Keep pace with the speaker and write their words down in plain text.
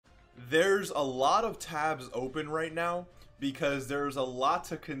There's a lot of tabs open right now because there's a lot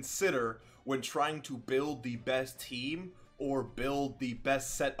to consider when trying to build the best team or build the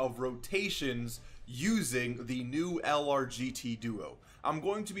best set of rotations using the new LRGT duo. I'm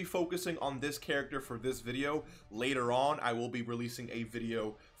going to be focusing on this character for this video. Later on, I will be releasing a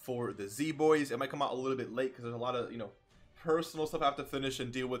video for the Z Boys. It might come out a little bit late because there's a lot of, personal stuff I have to finish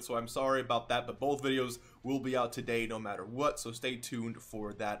and deal with, so I'm sorry about that, but both videos will be out today no matter what, so stay tuned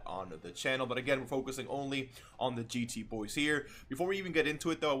for that on the channel. But again, we're focusing only on the GT Boys here. Before we even get into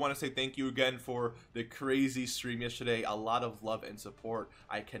it though, I want to say thank you again for the crazy stream yesterday. A lot of love and support.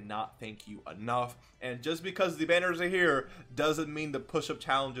 I cannot thank you enough. And just because the banners are here doesn't mean the push-up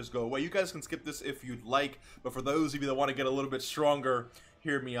challenges go away. You guys can skip this if you'd like, but for those of you that want to get a little bit stronger,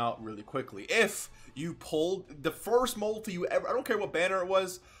 hear me out really quickly. If you pulled the first multi you ever, I don't care what banner it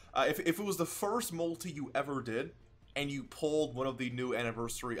was, if it was the first multi you ever did and you pulled one of the new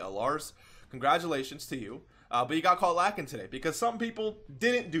anniversary LRs, congratulations to you. But you got caught lacking today because some people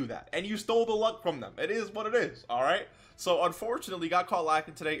didn't do that and you stole the luck from them. It is what it is, all right? So unfortunately, you got caught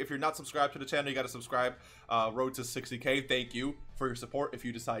lacking today. If you're not subscribed to the channel, you got to subscribe. Road to 60K. Thank you for your support if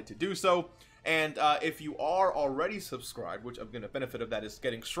you decide to do so. And if you are already subscribed, which I'm gonna benefit of that is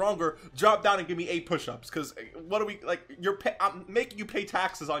getting stronger, drop down and give me 8 push-ups. Because what do we like? I'm making you pay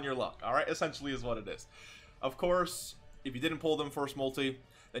taxes on your luck. All right, essentially is what it is. Of course, if you didn't pull them first multi,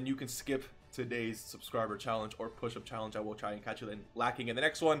 then you can skip today's subscriber challenge or push-up challenge. I will try and catch you then lacking in the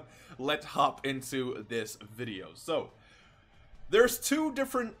next one. Let's hop into this video. So there's 2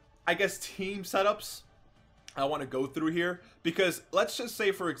 different, I guess, team setups I want to go through here, because let's just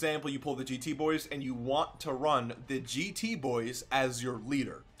say, for example, you pull the GT Boys and you want to run the GT Boys as your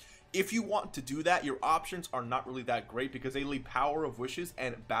leader. If you want to do that, your options are not really that great because they leave Power of Wishes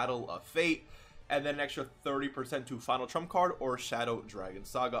and Battle of Fate, and then an extra 30% to Final Trump card or Shadow Dragon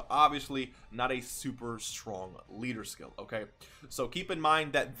Saga. Obviously, not a super strong leader skill, okay? So keep in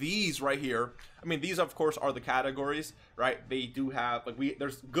mind that these right here, I mean, these of course are the categories, right? They do have, like,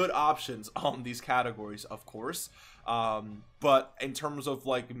 there's good options on these categories, of course. But in terms of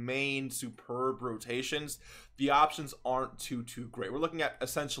like main superb rotations, the options aren't too great. We're looking at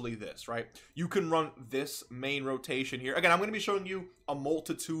essentially this, right? You can run this main rotation here. Again, I'm going to be showing you a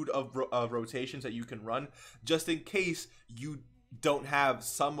multitude of rotations that you can run just in case you don't have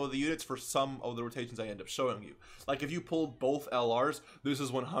some of the units for some of the rotations I end up showing you. Like if you pulled both LRs, this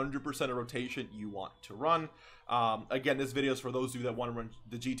is 100% a rotation you want to run. Again, this video is for those of you that want to run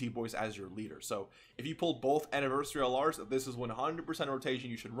the GT Boys as your leader. So if you pulled both anniversary LRs, this is 100% a rotation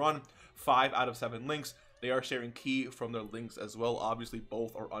you should run. 5 out of 7 links. They are sharing key from their links as well. Obviously,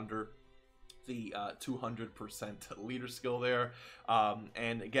 both are under the 200% leader skill there.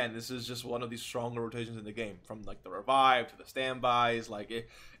 And again, this is just one of these stronger rotations in the game, from like the revive to the standbys. Like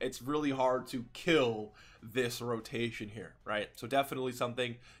it's really hard to kill this rotation here, right? So definitely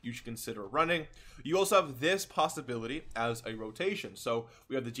something you should consider running. You also have this possibility as a rotation. So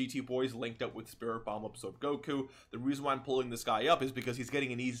we have the GT Boys linked up with Spirit Bomb Absorb Goku. The reason why I'm pulling this guy up is because he's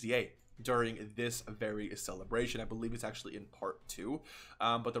getting an easy A during this very celebration. I believe it's actually in part 2.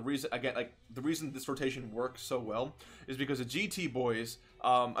 But the reason, again, like the reason this rotation works so well is because the GT Boys,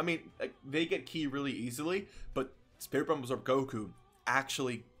 I mean, like, they get key really easily, but Spirit Bomb Absorb Goku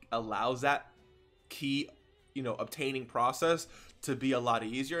actually allows that key, obtaining process to be a lot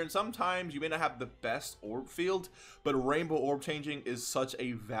easier. And sometimes you may not have the best orb field, but rainbow orb changing is such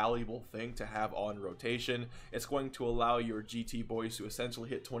a valuable thing to have on rotation. It's going to allow your GT Boys to essentially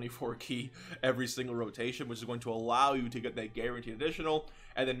hit 24 key every single rotation, which is going to allow you to get that guaranteed additional,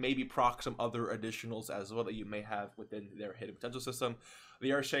 and then maybe proc some other additionals as well that you may have within their hidden potential system.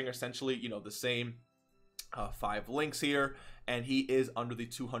 They are sharing essentially, the same 5 links here, and he is under the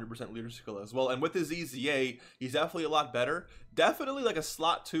 200% leader skill as well. And with his EZA, he's definitely a lot better. Definitely like a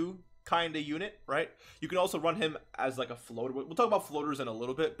slot 2 kind of unit, right? You can also run him as like a floater. We'll talk about floaters in a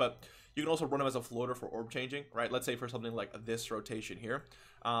little bit, but you can also run him as a floater for orb changing, right? Let's say for something like this rotation here.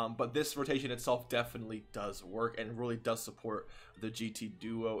 But this rotation itself definitely does work and really does support the GT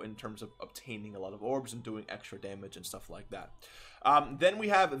duo in terms of obtaining a lot of orbs and doing extra damage and stuff like that. Then we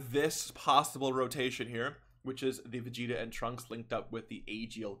have this possible rotation here, which is the Vegeta and Trunks linked up with the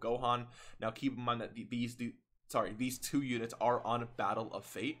AGL Gohan. Now keep in mind that these 2 units are on Battle of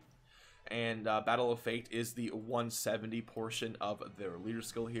Fate. And Battle of Fate is the 170 portion of their leader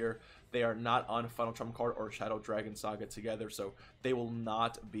skill here. They are not on Final Trump card or Shadow Dragon Saga together, so they will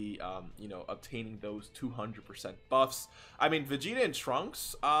not be, obtaining those 200% buffs. I mean, Vegeta and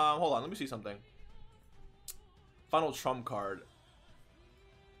Trunks, hold on, let me see something. Final Trump card.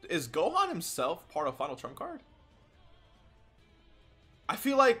 Is Gohan himself part of Final Trump card? I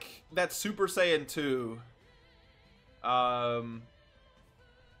feel like that Super Saiyan 2,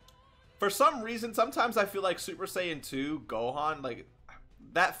 for some reason, sometimes I feel like Super Saiyan 2 Gohan, like,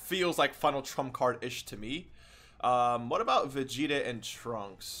 that feels like Final Trump Card-ish to me. What about Vegeta and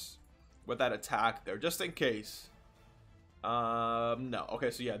Trunks with that attack there, just in case? No. Okay,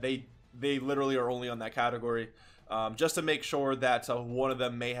 so yeah, they literally are only on that category. Just to make sure that one of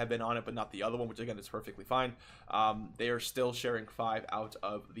them may have been on it, but not the other one, which again is perfectly fine. They are still sharing 5 out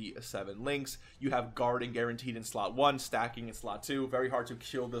of the 7 links. You have guarding guaranteed in slot 1, stacking in slot 2. Very hard to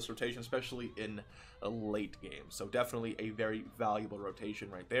kill this rotation, especially in a late game. So definitely a very valuable rotation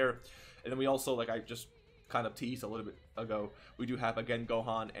right there. And then we also, like I just kind of teased a little bit ago, we do have again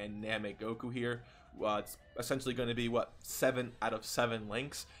Gohan and Namegoku here. It's essentially going to be what, 7 out of 7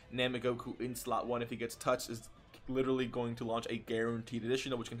 links. Namegoku in slot 1, if he gets touched, is literally going to launch a guaranteed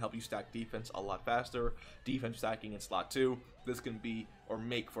additional, which can help you stack defense a lot faster. Defense stacking in slot 2, this can be or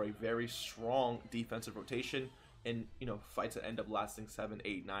make for a very strong defensive rotation in, you know, fights that end up lasting 7,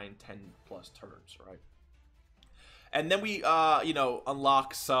 8, 9, 10 plus turns, right? And then we you know,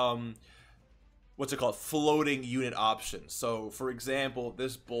 unlock some, what's it called, floating unit options. So for example,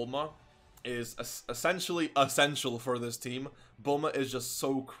 this Bulma is essentially essential for this team. Bulma is just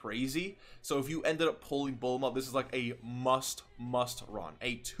so crazy. So if you ended up pulling Bulma, this is like a must run.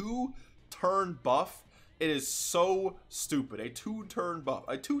 A 2-turn buff. It is so stupid. A 2-turn buff.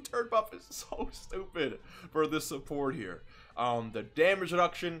 A 2-turn buff is so stupid for this support here. The damage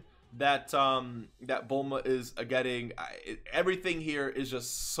reduction that that Bulma is getting, everything here is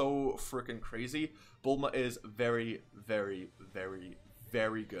just so freaking crazy. Bulma is very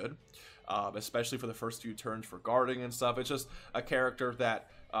good. Especially for the first few turns for guarding and stuff. It's just a character that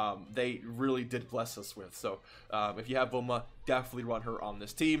they really did bless us with. So if you have Bulma, definitely run her on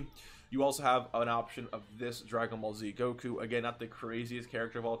this team. You also have an option of this Dragon Ball Z Goku. Again, not the craziest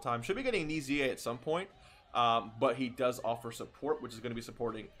character of all time. Should be getting an EZA at some point. But he does offer support, which is going to be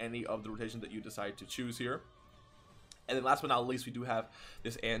supporting any of the rotations that you decide to choose here. And then last but not least, we do have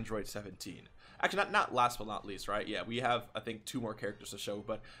this Android 17. Actually, not last but not least, right? Yeah, we have, I think, 2 more characters to show.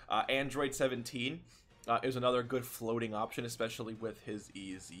 But Android 17 is another good floating option, especially with his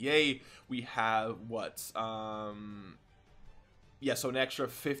EZA. We have what? Yeah, so an extra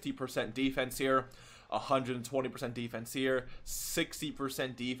 50% defense here. 120% defense here,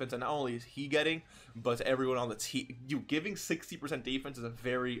 60% defense, and not only is he getting, but everyone on the team, giving 60% defense is a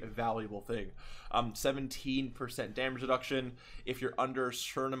very valuable thing. 17% damage reduction if you're under a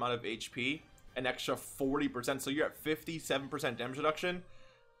certain amount of HP, an extra 40%, so you're at 57% damage reduction,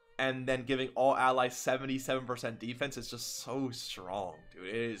 and then giving all allies 77% defense is just so strong, dude.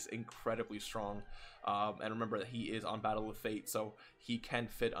 It is incredibly strong, and remember that he is on Battle of Fate, so he can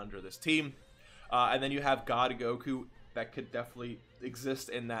fit under this team. And then you have God Goku that could definitely exist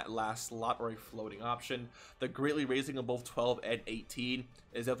in that last slot, or a floating option. The greatly raising of both 12 and 18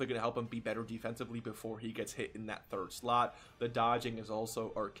 is definitely going to help him be better defensively before he gets hit in that 3rd slot. The dodging is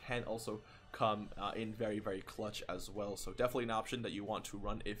also, or can also come in very clutch as well. So definitely an option that you want to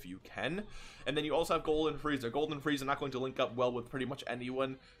run if you can. And then you also have Golden Frieza. Golden Frieza not going to link up well with pretty much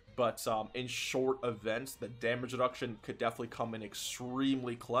anyone, but in short events, the damage reduction could definitely come in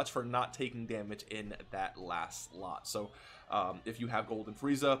extremely clutch for not taking damage in that last slot. So if you have Golden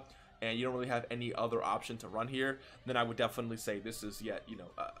Frieza and you don't really have any other option to run here, then I would definitely say this is yet, you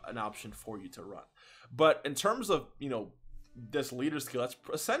know, an option for you to run. But in terms of, you know, this leader skill, that's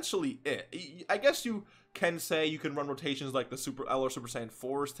essentially it. I guess you can say you can run rotations like the Super L or Super Saiyan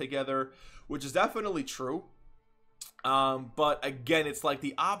 4s together, which is definitely true. But again, it's like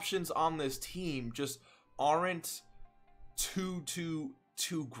the options on this team just aren't too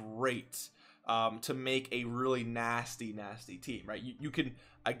great to make a really nasty team, right? You can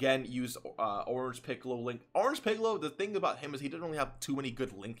again use Orange Piccolo link. Orange Piccolo, the thing about him is he doesn't really have too many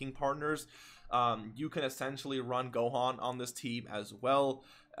good linking partners. You can essentially run Gohan on this team as well,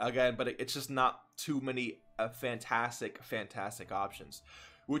 again, but it's just not too many fantastic options.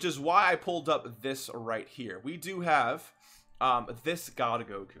 Which is why I pulled up this right here. We do have this God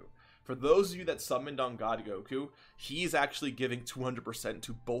Goku. For those of you that summoned on God Goku, he's actually giving 200%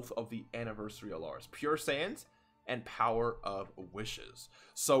 to both of the anniversary LRs, Pure Saiyans and Power of Wishes.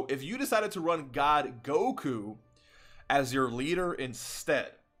 So if you decided to run God Goku as your leader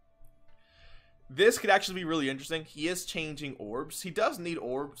instead, this could actually be really interesting. He is changing orbs. He does need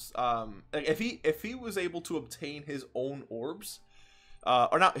orbs. If he was able to obtain his own orbs,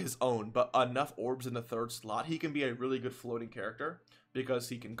 or not his own, but enough orbs in the 3rd slot, he can be a really good floating character because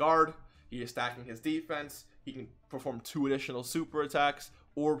he can guard, he is stacking his defense, he can perform 2 additional super attacks,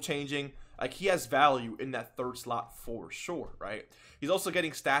 orb changing. Like, he has value in that third slot for sure, right? He's also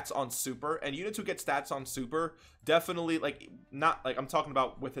getting stats on super, and units who get stats on super definitely, like, not, like, I'm talking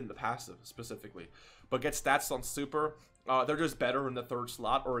about within the passive specifically, but get stats on super, they're just better in the third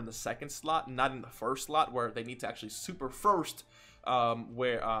slot or in the second slot, not in the first slot where they need to actually super first,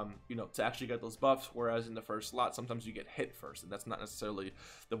 you know, to actually get those buffs, whereas in the first slot, sometimes you get hit first, and that's not necessarily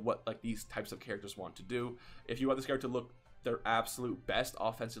what, like, these types of characters want to do. If you want this character to look their absolute best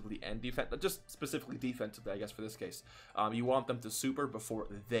offensively and defense, just specifically defensively, I guess for this case, you want them to super before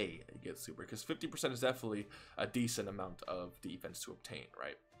they get super, because 50% is definitely a decent amount of defense to obtain,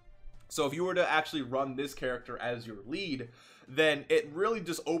 right? So if you were to actually run this character as your lead, then it really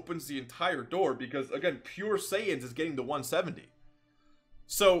just opens the entire door, because again, pure Saiyans is getting the 170.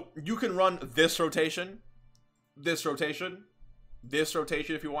 So you can run this rotation, this rotation, this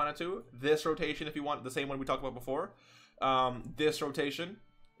rotation if you wanted to, this rotation if you want, the same one we talked about before, this rotation,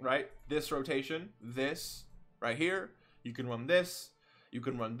 right? This rotation, this right here. You can run this, you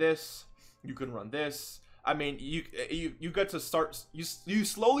can run this, you can run this. I mean, you get to start, you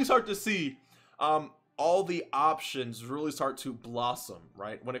slowly start to see all the options really start to blossom,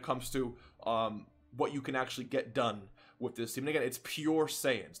 right? When it comes to what you can actually get done with this team. And again, it's pure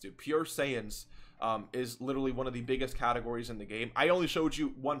Saiyans, dude. Pure Saiyans is literally one of the biggest categories in the game. I only showed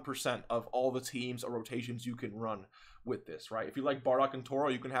you 1% of all the teams or rotations you can run with this, right? If you like Bardock and Toro,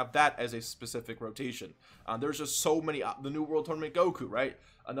 you can have that as a specific rotation. There's just so many. The New World Tournament Goku, right?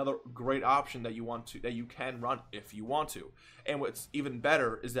 Another great option that you can run if you want to. And what's even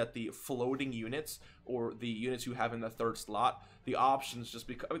better is that the floating units, or the units you have in the third slot, the options just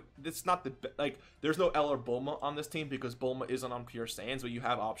because, I mean, it's not the, like, there's no L or Bulma on this team because Bulma isn't on pure Saiyans, but you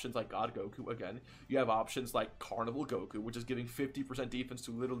have options like God Goku again. You have options like Carnival Goku, which is giving 50% defense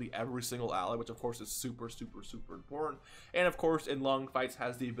to literally every single ally, which of course is super, super, super important. And of course, in long fights,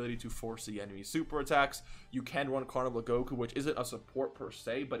 has the ability to force the enemy super attacks. You can run Carnival Goku, which isn't a support per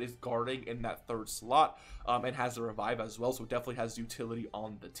se, but is guarding in that third slot, and has the revive as well, so it definitely has utility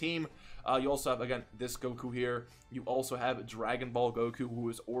on the team. You also have, again, this Goku here. You also have Dragon Ball Goku, who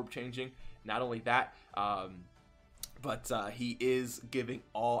is orb changing. Not only that, but he is giving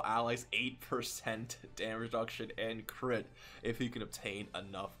all allies 8% damage reduction and crit if he can obtain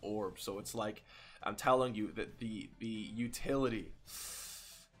enough orbs. So it's like, I'm telling you that the utility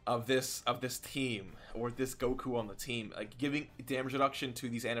of this team, or this Goku on the team, like, giving damage reduction to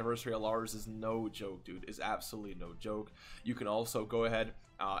these anniversary LRs is no joke, dude. Is absolutely no joke. You can also go ahead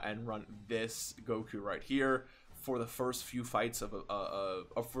and run this Goku right here for the first few fights of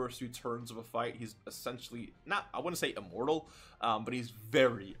first few turns of a fight. He's essentially not, I wouldn't say immortal, but he's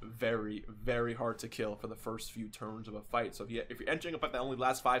very, very, very hard to kill for the first few turns of a fight. So if you're entering a fight that only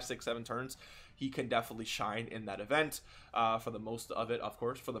lasts 5, 6, 7 turns, he can definitely shine in that event, for the most of it, of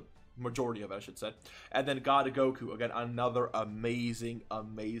course, for the majority of it, I should say. And then God Goku, again, another amazing,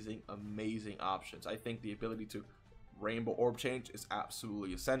 amazing, amazing options. I think the ability to Rainbow Orb change is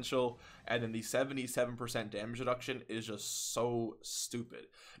absolutely essential, and then the 77% damage reduction is just so stupid.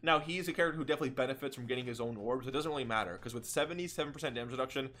 Now, he's a character who definitely benefits from getting his own orbs. It doesn't really matter, because with 77% damage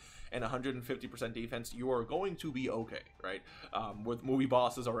reduction and 150% defense, you are going to be okay, right? With movie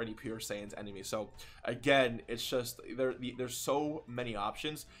bosses or any pure Saiyans enemies. So again, it's just there's so many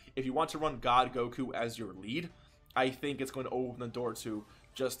options. If you want to run God Goku as your lead, I think it's going to open the door to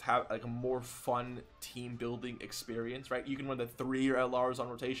just have like a more fun team building experience, right? You can run the 3-year LRs on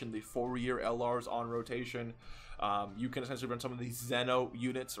rotation, the 4-year LRs on rotation. You can essentially run some of these Zeno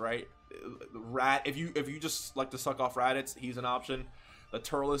units, right? If you just like to suck off Raditz, he's an option. The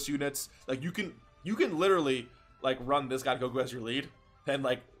Turles units, like you can literally like run this guy Goku as your lead, then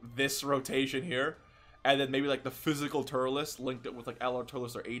like this rotation here, and then maybe like the physical Turles linked it with like LR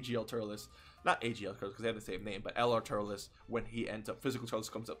Turles or AGL Turles. Not AGL because they have the same name, but LR Turles when he ends up, physical Turles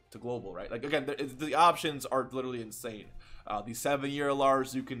comes up to global, right? Like, again, the options are literally insane. The 7-year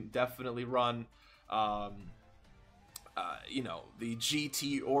LRs you can definitely run. You know, the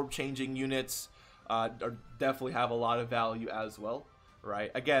GT orb changing units definitely have a lot of value as well,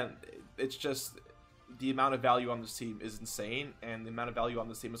 right? Again, it's just the amount of value on this team is insane, and the amount of value on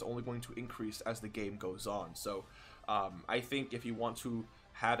this team is only going to increase as the game goes on. So I think if you want to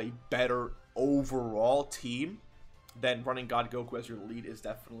have a better overall team, then running God Goku as your lead is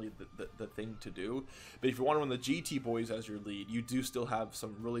definitely the thing to do. But if you want to run the GT boys as your lead, you do still have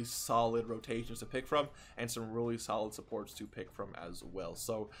some really solid rotations to pick from and some really solid supports to pick from as well.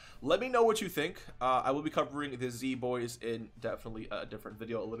 So let me know what you think. I will be covering the Z boys in definitely a different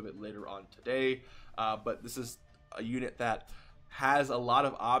video a little bit later on today. But this is a unit that has a lot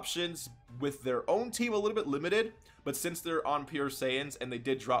of options with their own team a little bit limited, But since they're on pure Saiyans and they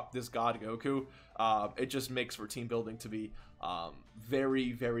did drop this God Goku, it just makes for team building to be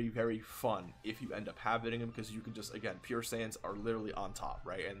very, very, very fun if you end up having him, because you can just, again, pure Saiyans are literally on top,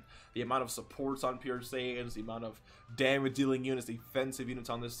 right? And the amount of supports on pure Saiyans, the amount of damage dealing units, defensive units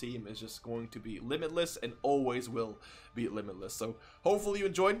on this team is just going to be limitless and always will be limitless. So hopefully you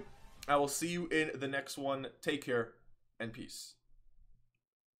enjoyed. I will see you in the next one. Take care and peace.